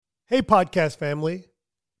Hey, podcast family.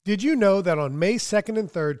 Did you know that on May 2nd and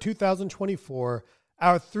 3rd, 2024,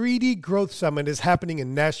 our 3D Growth Summit is happening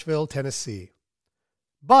in Nashville, Tennessee?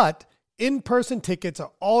 But in-person tickets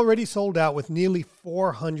are already sold out with nearly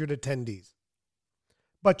 400 attendees.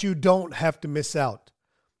 But you don't have to miss out.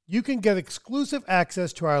 You can get exclusive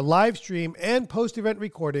access to our live stream and post-event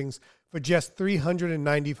recordings for just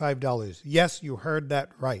 $395. Yes, you heard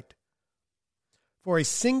that right. For a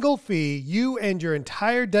single fee, you and your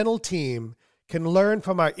entire dental team can learn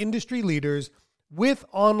from our industry leaders with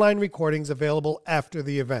online recordings available after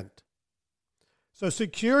the event. So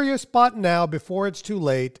secure your spot now before it's too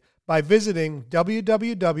late by visiting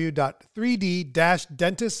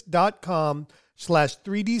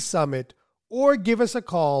www.3d-dentist.com/3D Summit or give us a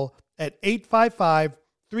call at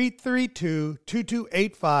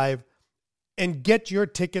 855-332-2285 and get your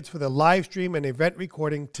tickets for the live stream and event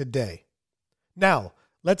recording today. Now,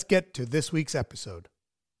 let's get to this week's episode.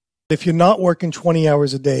 If you're not working 20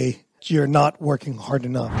 hours a day, you're not working hard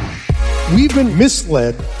enough. We've been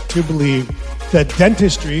misled to believe that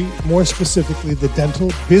dentistry, more specifically the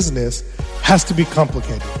dental business, has to be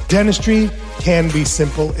complicated. Dentistry can be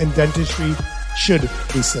simple, and dentistry should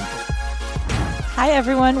be simple. Hi,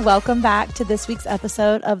 everyone. Welcome back to this week's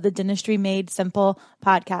episode of the Dentistry Made Simple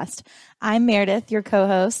podcast. I'm Meredith, your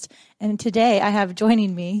co-host, and today I have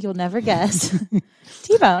joining me, you'll never guess,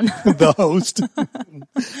 T-Bone. The host.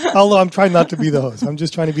 Although I'm trying not to be the host. I'm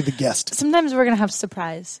just trying to be the guest. Sometimes we're going to have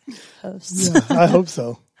surprise hosts. Yeah, I hope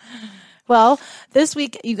so. Well, this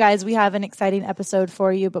week, you guys, we have an exciting episode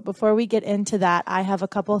for you. But before we get into that, I have a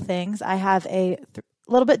couple things. I have a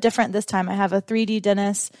little bit different this time. I have a 3D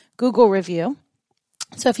Dentist Google review.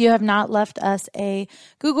 So if you have not left us a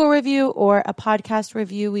Google review or a podcast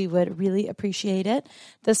review, we would really appreciate it.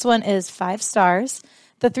 This one is 5 stars.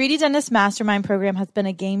 The 3D Dentist Mastermind program has been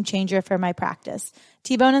a game changer for my practice.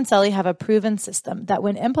 T-Bone and Sully have a proven system that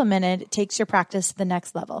when implemented takes your practice to the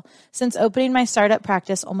next level. Since opening my startup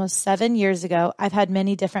practice almost 7 years ago, I've had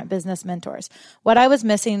many different business mentors. What I was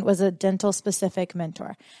missing was a dental-specific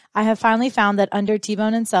mentor. I have finally found that under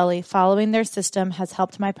T-Bone and Sully, following their system has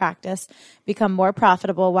helped my practice become more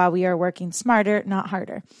profitable while we are working smarter, not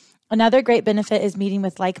harder. Another great benefit is meeting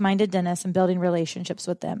with like-minded dentists and building relationships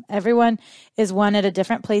with them. Everyone is one at a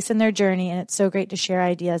different place in their journey, and it's so great to share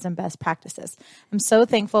ideas and best practices. I'm so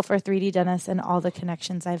thankful for 3D Dentists and all the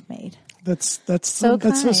connections I've made. That's so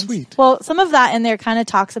sweet. Well, some of that in there kind of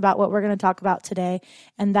talks about what we're going to talk about today,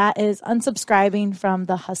 and that is unsubscribing from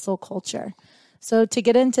the hustle culture. So to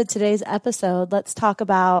get into today's episode, let's talk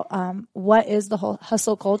about what is the whole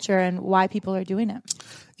hustle culture and why people are doing it.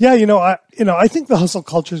 Yeah, I think the hustle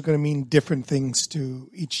culture is going to mean different things to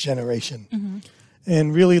each generation. Mm-hmm.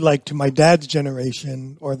 And really, like to my dad's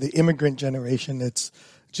generation or the immigrant generation, it's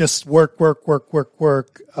just work to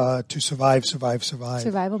survive.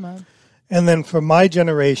 Survival mode. And then for my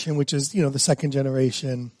generation, which is, the second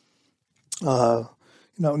generation,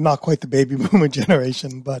 not quite the baby boomer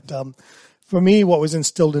generation, but for me, what was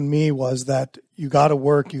instilled in me was that you got to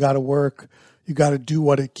work, you got to do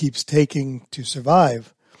what it keeps taking to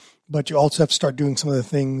survive. But you also have to start doing some of the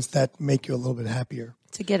things that make you a little bit happier.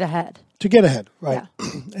 To get ahead, right.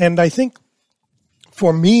 Yeah. And I think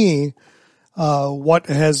for me, what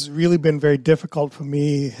has really been very difficult for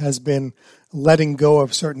me has been letting go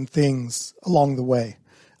of certain things along the way.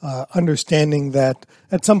 Understanding that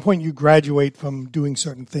at some point you graduate from doing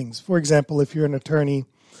certain things. For example, if you're an attorney,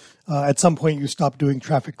 at some point you stop doing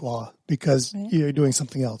traffic law because you're doing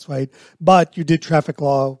something else, right? But you did traffic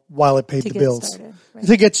law while it paid the bills. Started, right?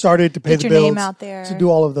 To get started, to pay the bills. Get your name out there. To do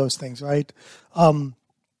all of those things, right? And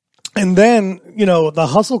then, the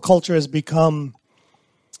hustle culture has become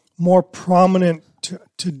more prominent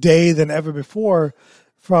today than ever before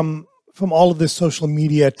from all of this social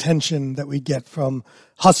media attention that we get from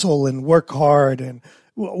hustle and work hard. And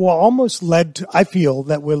we're almost led to, I feel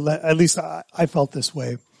that at least I felt this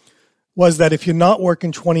way, was that if you're not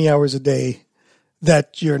working 20 hours a day,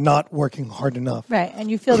 that you're not working hard enough. Right,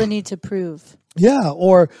 and you feel the need to prove. Yeah,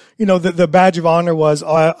 or, the badge of honor was,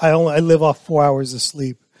 I live off 4 hours of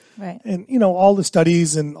sleep. Right. And, all the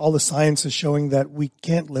studies and all the science is showing that we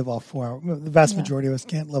can't live off 4 hours. The vast majority of us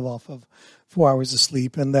can't live off of 4 hours of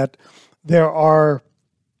sleep, and that there are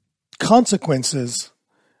consequences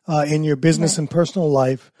in your business and personal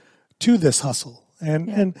life to this hustle.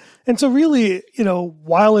 And so really,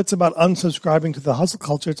 while it's about unsubscribing to the hustle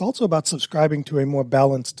culture, it's also about subscribing to a more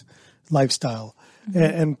balanced lifestyle. Mm-hmm.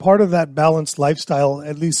 And part of that balanced lifestyle,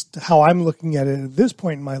 at least how I'm looking at it at this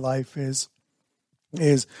point in my life, is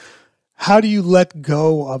how do you let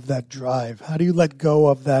go of that drive? How do you let go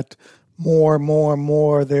of that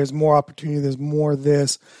more. There's more opportunity. There's more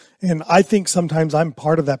this. And I think sometimes I'm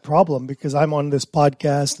part of that problem because I'm on this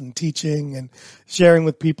podcast and teaching and sharing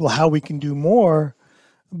with people how we can do more.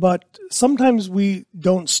 But sometimes we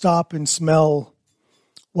don't stop and smell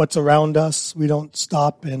what's around us. We don't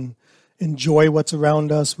stop and enjoy what's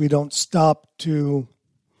around us. We don't stop to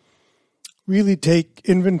really take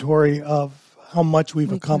inventory of how much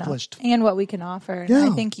we've accomplished. And what we can offer. And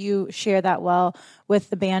I think you share that well with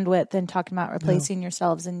the bandwidth and talking about replacing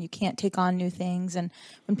yourselves, and you can't take on new things. And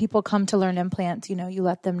when people come to learn implants, you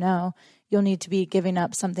let them know you'll need to be giving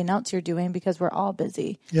up something else you're doing because we're all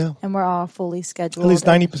busy. Yeah. And we're all fully scheduled. At least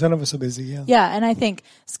 90% of us are busy, yeah. Yeah, and I think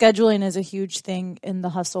scheduling is a huge thing in the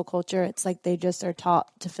hustle culture. It's like they just are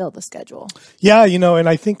taught to fill the schedule. Yeah, and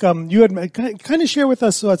I think you had kind of share with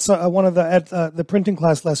us one of the printing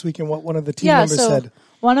class last week and what one of the team members said.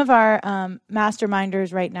 One of our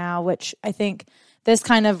masterminders right now, which I think this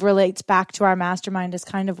kind of relates back to our mastermind, is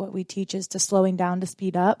kind of what we teach is to slowing down to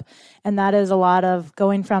speed up. And that is a lot of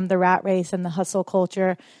going from the rat race and the hustle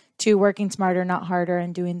culture to working smarter, not harder,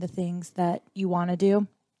 and doing the things that you want to do.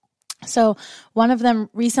 So one of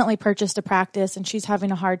them recently purchased a practice, and she's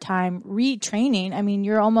having a hard time retraining. I mean,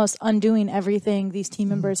 you're almost undoing everything these team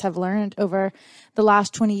members have learned over the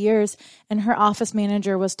last 20 years. And her office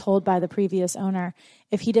manager was told by the previous owner,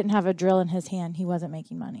 if he didn't have a drill in his hand, he wasn't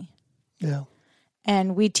making money. Yeah.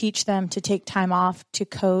 And we teach them to take time off to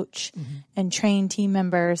coach and train team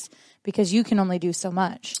members because you can only do so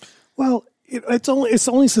much. Well, it's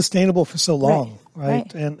only sustainable for so long,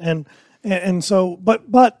 right? And so,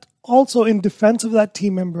 but also in defense of that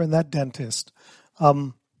team member and that dentist,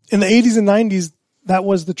 in the 80s and 90s, that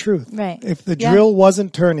was the truth. Right. If the drill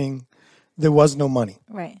wasn't turning, there was no money.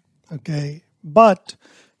 Right. Okay. But,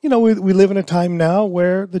 we live in a time now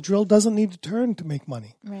where the drill doesn't need to turn to make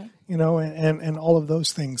money. Right. And all of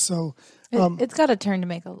those things. So it's got to turn to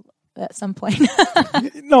make at some point.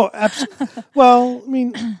 No, absolutely. Well, I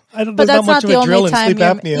mean, there's not much of a drill in sleep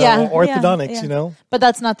apnea or orthodontics, But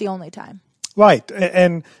that's not the only time. Right.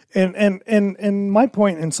 And my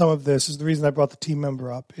point in some of this is the reason I brought the team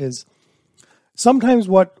member up is sometimes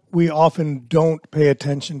what we often don't pay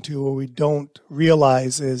attention to or we don't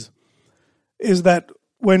realize is that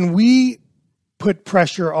when we put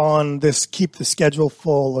pressure on this, keep the schedule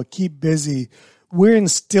full or keep busy, we're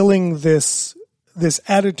instilling this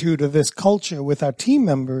attitude or this culture with our team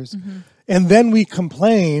members, and then we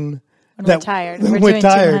complain when we're tired. We're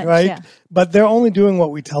tired, right? Yeah. But they're only doing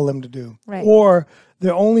what we tell them to do, right. Or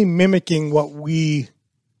they're only mimicking what we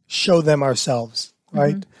show them ourselves,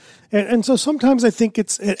 right? And so sometimes I think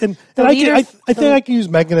it's I think I can use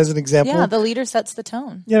Megan as an example. Yeah, the leader sets the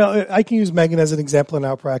tone. I can use Megan as an example in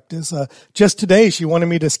our practice. Just today, she wanted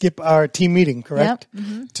me to skip our team meeting, correct?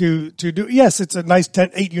 Yep. To do it's a nice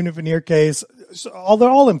 8-unit veneer case. So they're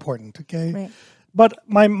all important, okay? Right. But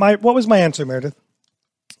what was my answer, Meredith?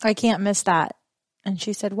 I can't miss that. And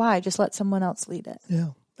she said, "Why? Just let someone else lead it."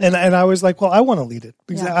 Yeah, and I was like, well, I want to lead it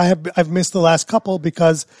because I've missed the last couple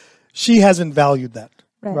because she hasn't valued that.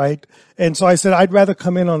 Right. And so I said, I'd rather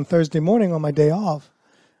come in on Thursday morning on my day off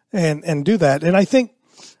and do that. And I think.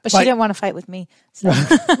 But she didn't want to fight with me. So.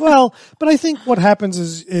 Well, but I think what happens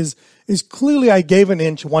is clearly I gave an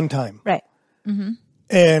inch one time. Right. Mm-hmm.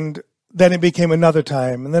 And then it became another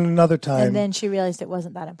time and then another time. And then she realized it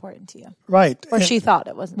wasn't that important to you. Right. Or she thought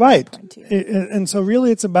it wasn't that important to you. And so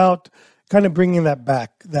really it's about kind of bringing that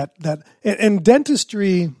back. And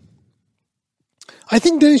dentistry. I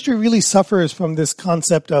think dentistry really suffers from this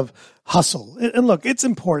concept of hustle. And look, it's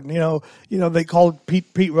important. They called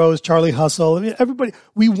Pete Rose, Charlie Hustle. I mean, everybody,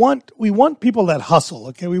 we want people that hustle.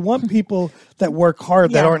 Okay. We want people that work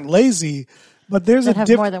hard, that aren't lazy, but there's that have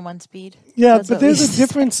more than one speed. Yeah. But there's a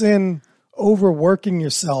difference in overworking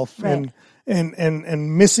yourself and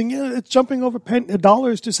missing, it's jumping over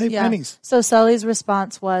dollars to save pennies. So Sully's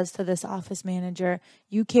response was to this office manager,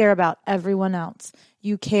 you care about everyone else.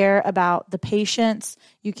 You care about the patients.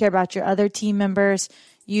 You care about your other team members.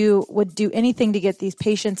 You would do anything to get these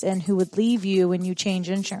patients in who would leave you when you change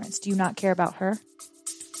insurance. Do you not care about her?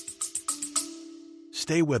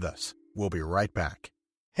 Stay with us. We'll be right back.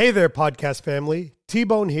 Hey there, podcast family.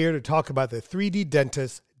 T-Bone here to talk about the 3D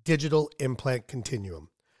Dentist Digital Implant Continuum.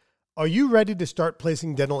 Are you ready to start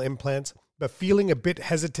placing dental implants, but feeling a bit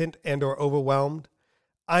hesitant and or overwhelmed?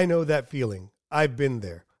 I know that feeling. I've been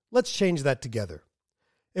there. Let's change that together.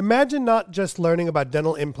 Imagine not just learning about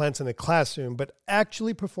dental implants in a classroom, but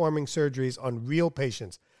actually performing surgeries on real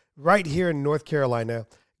patients right here in North Carolina,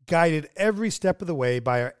 guided every step of the way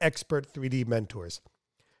by our expert 3D mentors.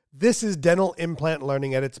 This is dental implant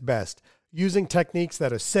learning at its best, using techniques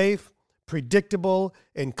that are safe, predictable,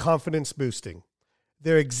 and confidence boosting.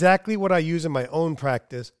 They're exactly what I use in my own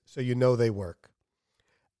practice, so you know they work.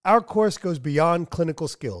 Our course goes beyond clinical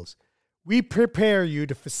skills. We prepare you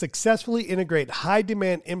to successfully integrate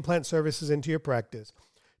high-demand implant services into your practice,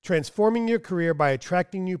 transforming your career by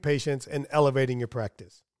attracting new patients and elevating your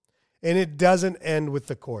practice. And it doesn't end with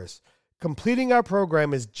the course. Completing our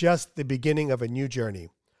program is just the beginning of a new journey.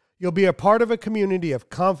 You'll be a part of a community of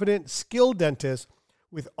confident, skilled dentists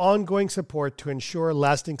with ongoing support to ensure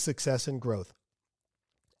lasting success and growth.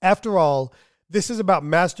 After all, this is about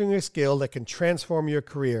mastering a skill that can transform your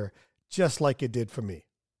career, just like it did for me.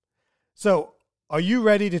 So, are you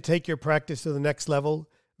ready to take your practice to the next level?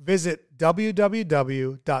 Visit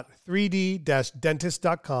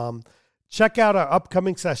www.3d-dentist.com, check out our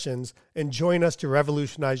upcoming sessions, and join us to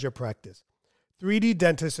revolutionize your practice. 3D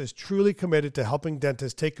Dentist is truly committed to helping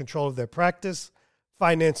dentists take control of their practice,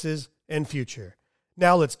 finances, and future.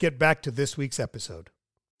 Now let's get back to this week's episode.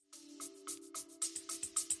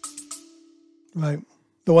 Right.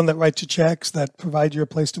 The one that writes your checks, that provides you a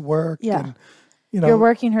place to work. Yeah. And, you know, You're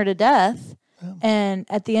working her to death. Yeah. And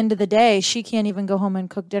at the end of the day, she can't even go home and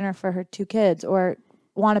cook dinner for her 2 kids or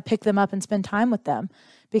want to pick them up and spend time with them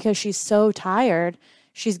because she's so tired.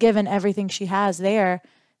 She's given everything she has there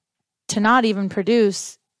to not even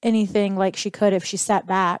produce anything like she could if she sat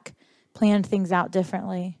back, planned things out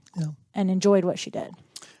differently, and enjoyed what she did.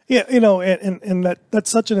 Yeah, you know, and that's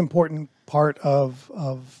such an important part of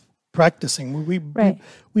practicing. We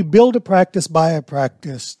build a practice, buy a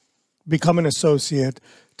practice, become an associate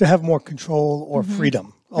to have more control or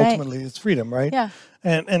freedom. Ultimately, it's freedom, right? Yeah.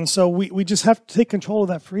 And so we just have to take control of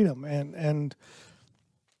that freedom. And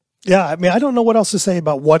yeah, I mean, I don't know what else to say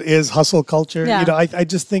about what is hustle culture. Yeah. You know, I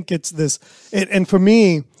just think it's this. And for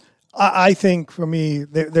me, I think for me,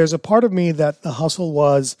 there's a part of me that the hustle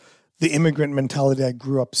was the immigrant mentality I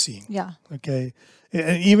grew up seeing. Yeah. Okay.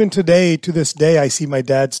 And even today, to this day, I see my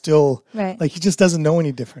dad still, like he just doesn't know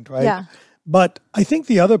any different, right? Yeah. But I think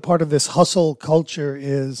the other part of this hustle culture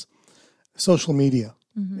is social media.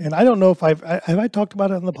 Mm-hmm. And I don't know if have I talked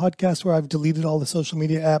about it on the podcast where I've deleted all the social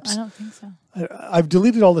media apps? I don't think so. I've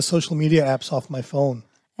deleted all the social media apps off my phone.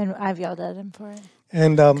 And I've yelled at him for it.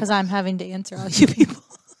 And because I'm having to answer all you people.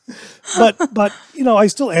 but you know, I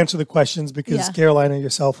still answer the questions because Carolina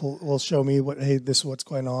yourself will show me hey, this is what's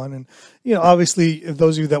going on. And you know, obviously, if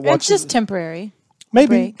those of you that watch, it's just temporary. Maybe,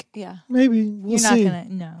 break. Yeah, maybe we'll see. You're not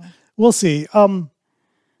gonna no. We'll see.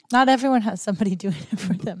 Not everyone has somebody doing it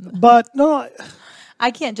for them, though. But no,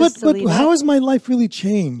 I can't just delete but how has my life really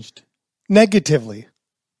changed negatively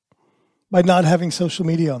by not having social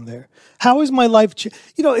media on there? How is my life?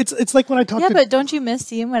 You know, it's like when I talk. Yeah, but don't you miss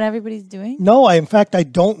seeing what everybody's doing? No, in fact, I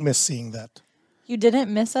don't miss seeing that. You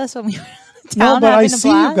didn't miss us when we were in town. No, but I see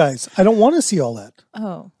blast? you guys. I don't want to see all that.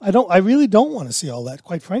 Oh, I really don't want to see all that,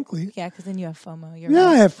 quite frankly. Yeah, because then you have FOMO.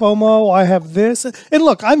 I have FOMO. I have this, and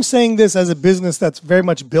look, I'm saying this as a business that's very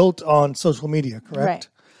much built on social media, correct? Right.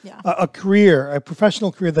 Yeah. A career, a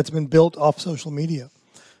professional career that's been built off social media,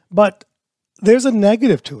 but there's a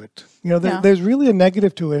negative to it. You know, there's really a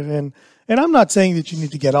negative to it, and I'm not saying that you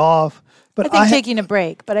need to get off, but I think taking a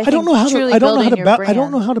break. But I don't know how to. I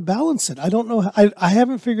don't know how to balance it. I don't know. I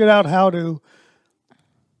haven't figured out how to.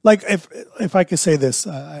 Like if I could say this,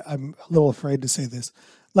 I'm a little afraid to say this.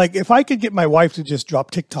 Like if I could get my wife to just drop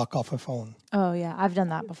TikTok off her phone. Oh yeah, I've done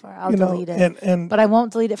that before. I'll delete it, and but I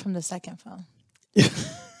won't delete it from the second phone.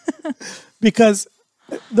 Because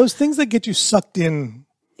those things that get you sucked in.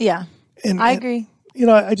 Yeah, I agree. You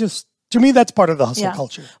know, to me that's part of the hustle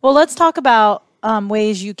culture. Well, let's talk about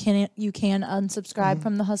ways you can unsubscribe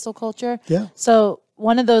from the hustle culture. Yeah. So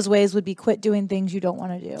one of those ways would be quit doing things you don't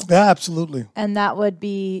want to do. Yeah, absolutely. And that would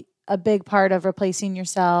be a big part of replacing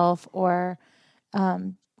yourself or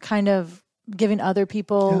kind of giving other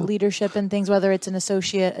people leadership in things, whether it's an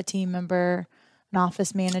associate, a team member, an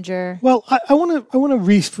office manager. Well, I want to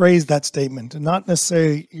rephrase that statement and not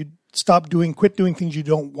necessarily quit doing things you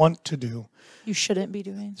don't want to do. You shouldn't be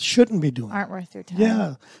doing. Aren't worth your time.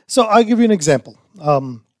 Yeah. So I'll give you an example.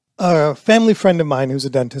 A family friend of mine who's a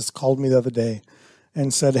dentist called me the other day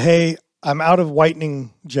and said, hey, I'm out of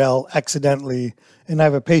whitening gel accidentally, and I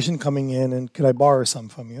have a patient coming in, and could I borrow some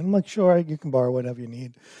from you? And I'm like, sure, you can borrow whatever you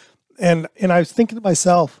need. And I was thinking to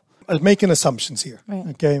myself, I was making assumptions here. Right.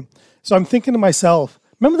 Okay. So I'm thinking to myself,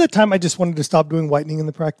 remember that time I just wanted to stop doing whitening in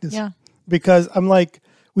the practice? Yeah. Because I'm like,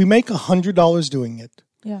 we make $100 doing it.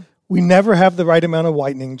 Yeah. We never have the right amount of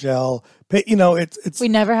whitening gel. It's We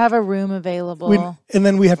never have a room available. and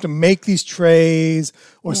then we have to make these trays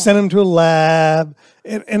or send them to a lab.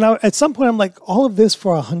 And at some point, I'm like, all of this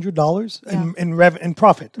for $100 in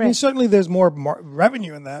profit. I mean, Right. certainly there's more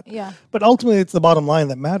revenue in that. Yeah. But ultimately, it's the bottom line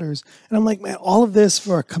that matters. And I'm like, man, all of this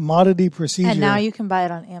for a commodity procedure. And now you can buy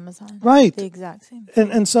it on Amazon. Right. The exact same.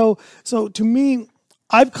 And so to me,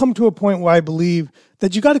 I've come to a point where I believe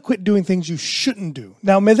that you got to quit doing things you shouldn't do.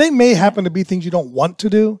 Now, they may happen to be things you don't want to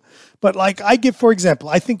do, but like for example,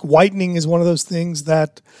 I think whitening is one of those things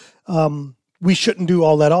that we shouldn't do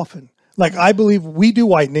all that often. Like I believe we do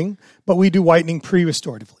whitening, but we do whitening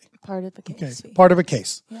pre-restoratively. Part of the case. Okay, part of a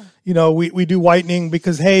case. Yeah. We do whitening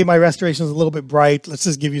because, hey, my restoration is a little bit bright. Let's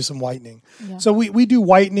just give you some whitening. Yeah. So we do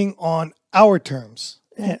whitening on our terms.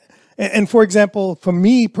 And for example, for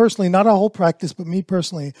me personally, not a whole practice, but me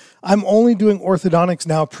personally, I'm only doing orthodontics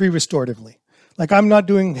now pre-restoratively. Like I'm not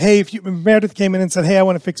doing, hey, if Meredith came in and said, hey, I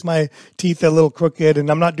want to fix my teeth, they're a little crooked, and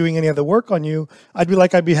I'm not doing any other work on you, I'd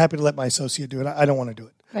be happy to let my associate do it. I don't want to do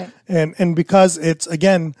it. Right. And because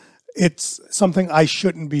it's something I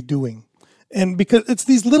shouldn't be doing. And because it's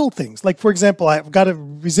these little things. Like, for example, I've got a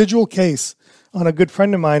residual case on a good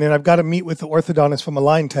friend of mine, and I've got to meet with the orthodontist from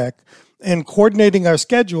Align Tech, and coordinating our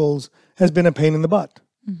schedules has been a pain in the butt.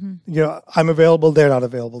 Mm-hmm. I'm available, they're not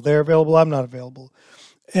available. They're available, I'm not available.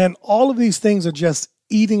 And all of these things are just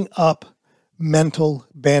eating up mental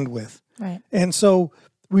bandwidth. Right. And so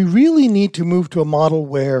we really need to move to a model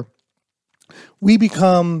where we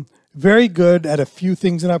become very good at a few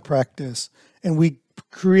things in our practice, and we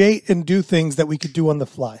create and do things that we could do on the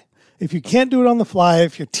fly. If you can't do it on the fly,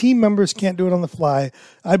 if your team members can't do it on the fly,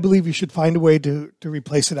 I believe you should find a way to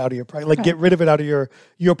replace it out of your practice, get rid of it out of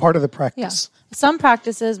your part of the practice. Yeah. Some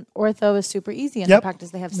practices, ortho is super easy in the practice.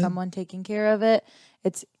 They have someone taking care of it.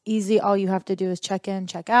 It's easy. All you have to do is check in,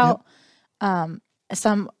 check out.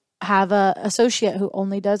 Some have a associate who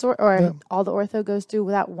only does all the ortho goes through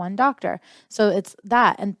that one doctor. So it's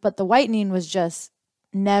that. But the whitening was just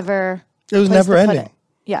never. It was never ending.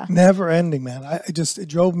 Yeah. Never ending, man. It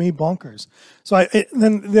drove me bonkers. So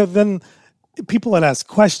then people would ask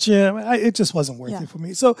questions. It just wasn't worth it for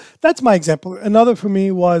me. So that's my example. Another for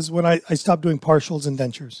me was when I stopped doing partials and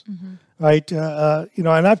dentures, right? And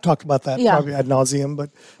I've talked about that probably ad nauseum,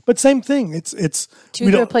 but same thing. It's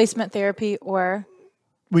tooth replacement therapy, or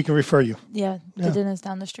we can refer you. the dentist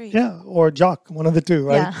down the street. Yeah, or Jock, one of the two,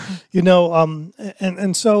 right? Yeah.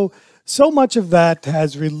 And so much of that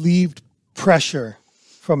has relieved pressure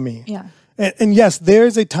from me. Yeah. And yes,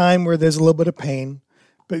 there's a time where there's a little bit of pain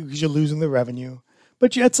because you're losing the revenue.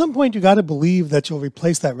 But at some point, you got to believe that you'll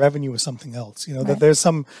replace that revenue with something else. That there's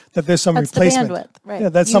some That's replacement. the bandwidth, right? Yeah,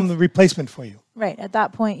 that's some replacement for you. Right. At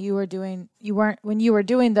that point, when you were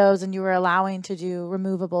doing those and you were allowing to do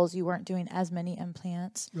removables, you weren't doing as many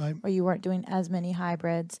implants, Right. or you weren't doing as many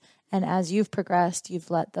hybrids. And as you've progressed,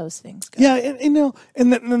 you've let those things go. Yeah,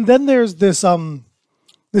 and then there's this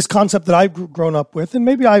this concept that I've grown up with, and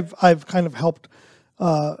maybe I've kind of helped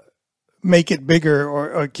make it bigger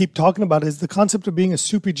or keep talking about it, is the concept of being a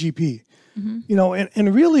super GP. Mm-hmm.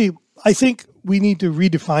 And really, I think we need to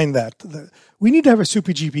redefine that. We need to have a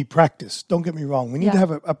super GP practice. Don't get me wrong. We need to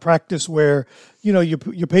have a practice where,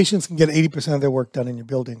 your patients can get 80% of their work done in your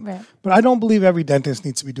building. Right. But I don't believe every dentist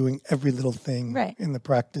needs to be doing every little thing in the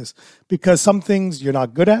practice, because some things you're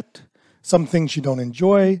not good at, some things you don't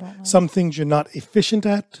enjoy, some things you're not efficient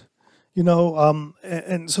at.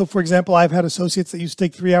 And so, for example, I've had associates that used to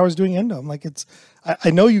take 3 hours doing endo. I'm like,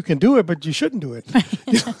 I know you can do it, but you shouldn't do it.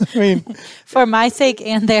 I mean, for my sake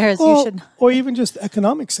and theirs, you should. Or even just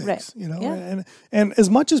economic sakes, Yeah. And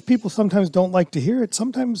as much as people sometimes don't like to hear it,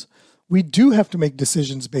 sometimes we do have to make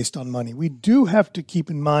decisions based on money. We do have to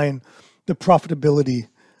keep in mind the profitability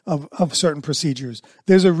of certain procedures.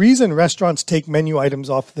 There's a reason restaurants take menu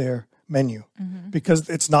items off their menu because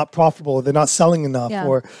it's not profitable. They're not selling enough,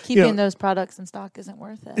 or keeping those products in stock isn't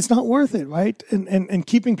worth it. It's not worth it, right? And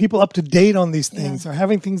keeping people up to date on these things or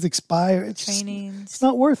having things expire, it's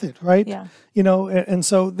not worth it, right? Yeah. And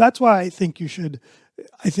so that's why I think you should,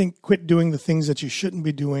 quit doing the things that you shouldn't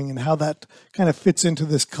be doing, and how that kind of fits into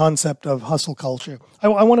this concept of hustle culture. I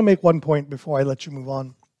want to make one point before I let you move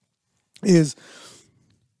on, is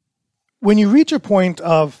when you reach a point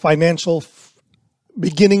of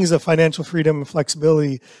beginnings of financial freedom and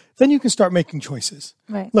flexibility, then you can start making choices.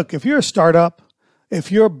 Right. Look, if you're a startup,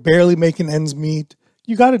 if you're barely making ends meet,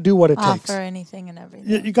 you got to do what it takes. Offer anything and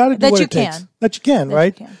everything. You got to do what it takes. That you can,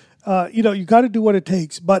 right? You can. You got to do what it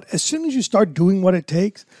takes. But as soon as you start doing what it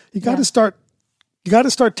takes, you got to start You got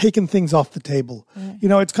to start taking things off the table. You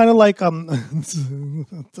know, it's kind of like it's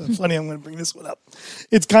funny. I'm going to bring this one up.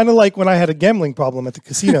 It's kind of like when I had a gambling problem at the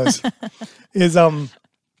casinos. Is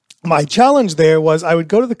my challenge there was I would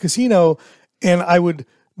go to the casino and I would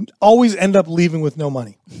always end up leaving with no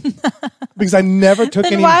money because I never took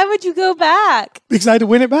Then any. why would you go back? Because I had to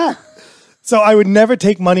win it back. So I would never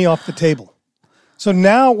take money off the table. So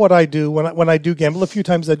now what I do when I do gamble, a few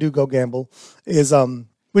times I do go gamble, is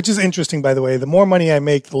which is interesting, by the way. The more money I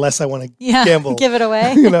make, the less I want to gamble. Give it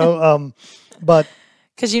away. You know, but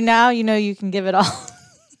Because you know you can give it all.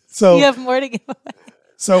 so You have more to give away.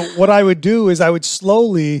 So what I would do is I would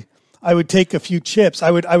take a few chips.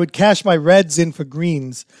 I would cash my reds in for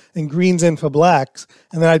greens and greens in for blacks,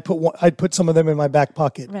 and then I'd put some of them in my back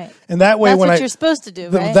pocket. Right. And that way, That's what you're supposed to do,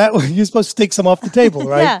 right? That way you're supposed to take some off the table,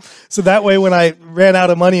 right? Yeah. So that way, when I ran out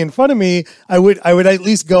of money in front of me, I would at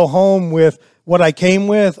least go home with what I came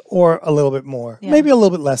with or a little bit more, maybe a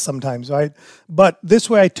little bit less sometimes, right? But this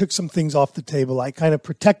way I took some things off the table. I kind of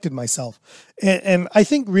protected myself. And I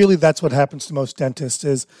think really that's what happens to most dentists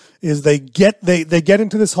is they get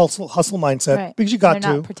into this hustle mindset Right. because you got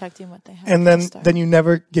They're to. not protecting what they have. And to start. then you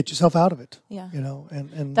never get yourself out of it. Yeah. You know,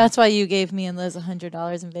 and That's why you gave me and Liz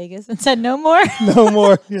 $100 in Vegas and said no more. no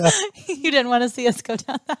more. Yeah. You didn't want to see us go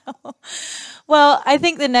down that hole. Well, I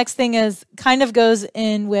think the next thing is kind of goes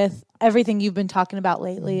in with everything you've been talking about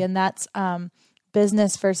lately, and that's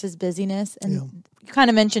business versus busyness. And you kind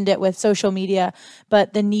of mentioned it with social media,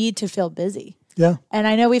 but the need to feel busy. Yeah. And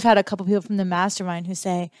I know we've had a couple people from the mastermind who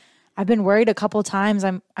say, I've been worried a couple times.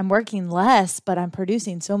 I'm working less, but I'm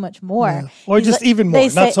producing so much more. Yeah. Or just even more,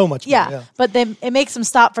 not so much more. Yeah. But it makes them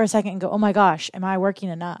stop for a second and go, oh my gosh, am I working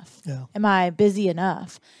enough? Yeah. Am I busy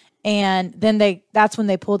enough? And then that's when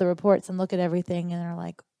they pull the reports and look at everything and they're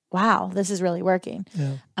like, wow, this is really working.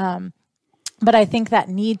 Yeah. But I think that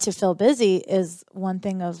need to feel busy is one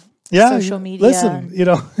thing of social media. Listen, you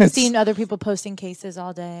know, seeing other people posting cases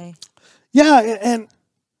all day. Yeah, and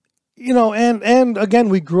you know, and again,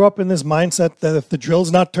 we grew up in this mindset that if the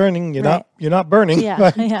drill's not turning, you're not burning. Yeah,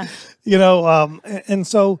 right? yeah. You know, and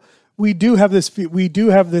so we do have this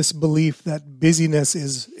belief that busyness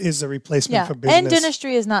is a replacement for business. And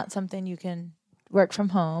dentistry is not something you can work from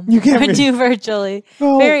home. You can't or do virtually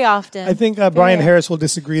Well, very often. I think Brian Harris will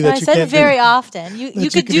disagree that I you said can't very do, often. You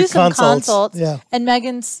could do some consults. Yeah. And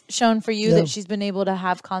Megan's shown for you that she's been able to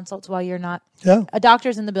have consults while you're not. Yeah. A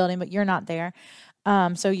doctor's in the building, but you're not there.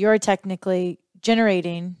 So you're technically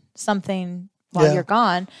generating something while you're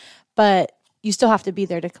gone, but you still have to be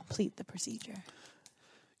there to complete the procedure.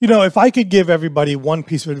 You know, if I could give everybody one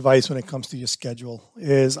piece of advice when it comes to your schedule,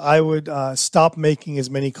 is I would stop making as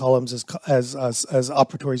many columns as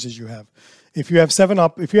operatories as you have. If you have 5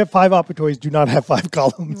 operatories, do not have 5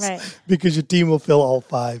 columns, Right. because your team will fill all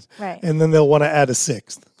 5, Right. and then they'll want to add a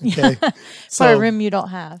 6th. Okay, For a room you don't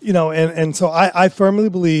have. You know, and so I firmly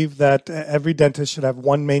believe that every dentist should have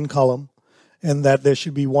one main column, and that there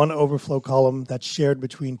should be one overflow column that's shared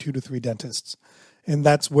between 2 to 3 dentists, and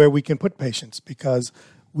that's where we can put patients because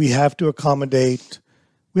we have to accommodate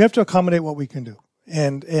what we can do.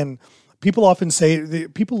 And people often say,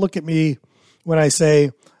 people look at me when I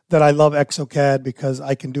say that I love exocad because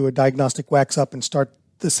I can do a diagnostic wax up and start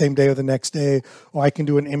the same day or the next day, or I can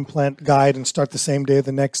do an implant guide and start the same day or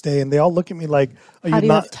the next day. And they all look at me like, How do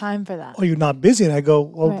you have time for that? Are you not busy? And I go,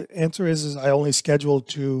 well, Right. The answer is I only schedule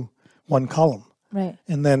to 1 column. Right.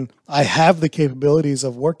 And then I have the capabilities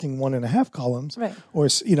of working 1.5 columns, Right. or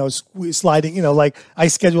sliding. Like I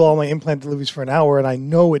schedule all my implant deliveries for an hour, and I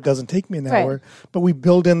know it doesn't take me an Right. hour. But we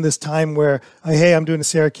build in this time where, hey, I'm doing a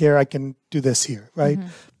CeraCare, I can do this here, right? Mm-hmm.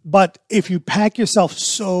 But if you pack yourself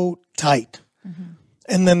so tight, Mm-hmm.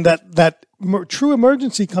 and then that true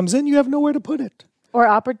emergency comes in, you have nowhere to put it. Or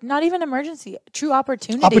not even emergency, true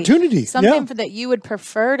opportunity. Opportunity, Something yeah. that you would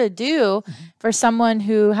prefer to do for someone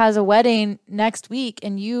who has a wedding next week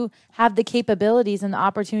and you have the capabilities and the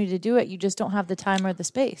opportunity to do it. You just don't have the time or the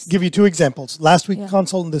space. Give you 2 examples. Last week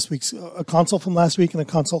consult and this week's a consult from last week and a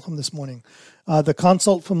consult from this morning. The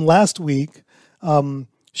consult from last week,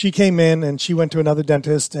 she came in and she went to another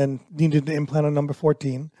dentist and needed an implant on number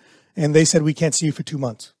 14. And they said, we can't see you for 2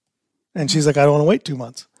 months. And she's like, I don't want to wait 2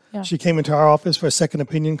 months. Yeah. She came into our office for a second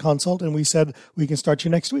opinion consult, and we said, we can start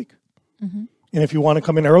you next week. Mm-hmm. And if you want to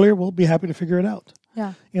come in earlier, we'll be happy to figure it out.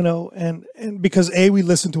 Yeah. And because we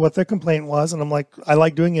listened to what their complaint was, and I'm like, I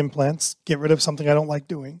like doing implants, get rid of something I don't like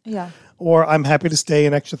doing. Yeah. Or I'm happy to stay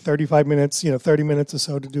an extra 35 minutes, 30 minutes or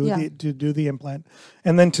so to do the implant.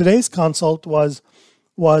 And then today's consult was,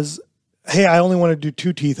 hey, I only want to do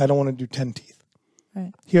 2 teeth. I don't want to do 10 teeth.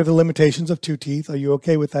 Right. Here are the limitations of 2 teeth. Are you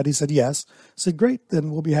okay with that? He said, yes. I said, great, then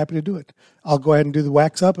we'll be happy to do it. I'll go ahead and do the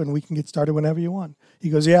wax up and we can get started whenever you want. He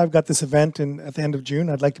goes, yeah, I've got this event at the end of June.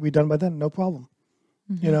 I'd like to be done by then. No problem.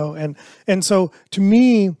 Mm-hmm. And so to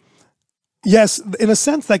me, yes, in a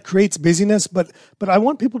sense that creates busyness, but I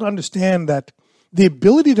want people to understand that the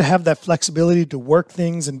ability to have that flexibility to work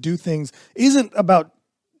things and do things isn't about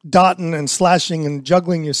dotting and slashing and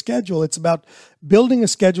juggling your schedule. It's about building a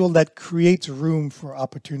schedule that creates room for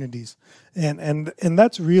opportunities. And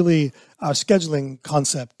that's really our scheduling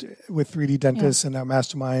concept with 3D Dentists and our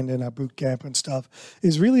mastermind and our boot camp and stuff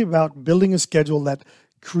is really about building a schedule that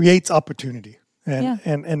creates opportunity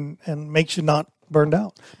and makes you not burned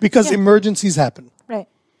out because emergencies happen. Right.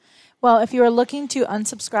 Well, if you are looking to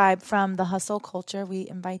unsubscribe from the hustle culture, we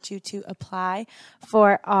invite you to apply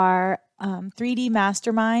for our 3D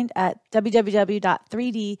Mastermind at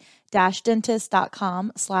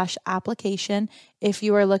www.3d-dentist.com/application. If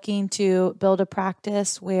you are looking to build a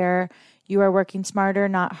practice where you are working smarter,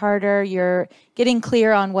 not harder, you're getting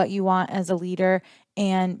clear on what you want as a leader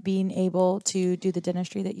and being able to do the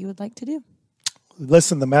dentistry that you would like to do.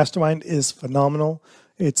 Listen, the Mastermind is phenomenal.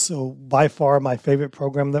 It's by far my favorite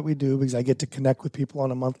program that we do because I get to connect with people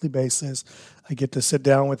on a monthly basis. I get to sit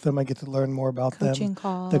down with them. I get to learn more about them.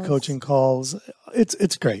 The coaching calls.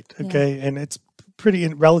 It's great, okay? Yeah. And it's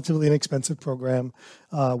relatively inexpensive program,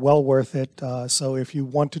 well worth it. So if you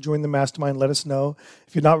want to join the Mastermind, let us know.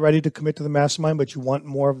 If you're not ready to commit to the Mastermind, but you want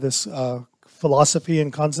more of this philosophy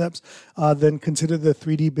and concepts, then consider the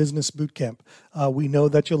 3D Business Bootcamp. We know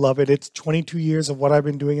that you'll love it. It's 22 years of what I've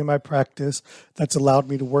been doing in my practice that's allowed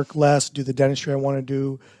me to work less, do the dentistry I want to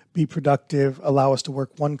do, be productive, allow us to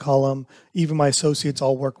work one column. Even my associates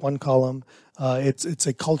all work one column. It's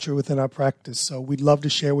a culture within our practice. So we'd love to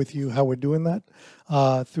share with you how we're doing that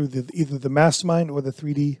through either the Mastermind or the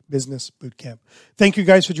 3D Business Bootcamp. Thank you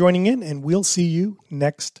guys for joining in, and we'll see you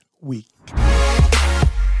next week.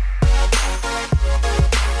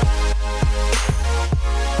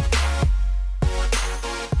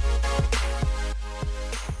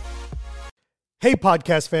 Hey,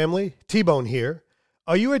 podcast family, T-Bone here.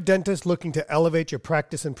 Are you a dentist looking to elevate your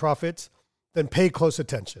practice and profits? Then pay close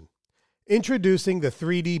attention. Introducing the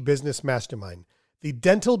 3D Business Mastermind, the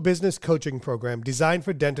dental business coaching program designed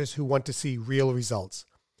for dentists who want to see real results.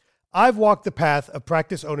 I've walked the path of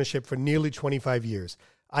practice ownership for nearly 25 years.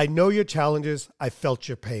 I know your challenges. I felt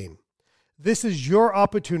your pain. This is your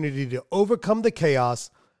opportunity to overcome the chaos,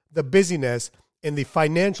 the busyness, and the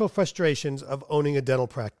financial frustrations of owning a dental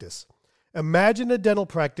practice. Imagine a dental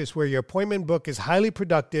practice where your appointment book is highly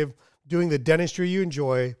productive, doing the dentistry you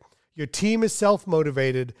enjoy, your team is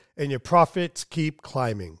self-motivated, and your profits keep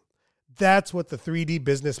climbing. That's what the 3D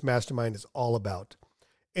Business Mastermind is all about.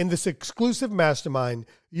 In this exclusive mastermind,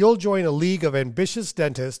 you'll join a league of ambitious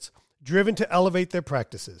dentists driven to elevate their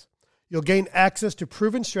practices. You'll gain access to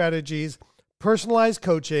proven strategies, personalized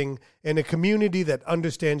coaching, and a community that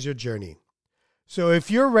understands your journey. So if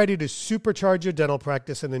you're ready to supercharge your dental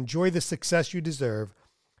practice and enjoy the success you deserve,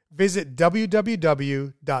 visit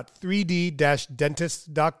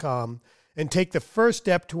www.3d-dentists.com and take the first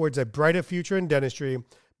step towards a brighter future in dentistry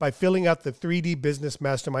by filling out the 3D Business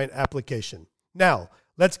Mastermind application. Now,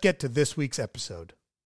 let's get to this week's episode.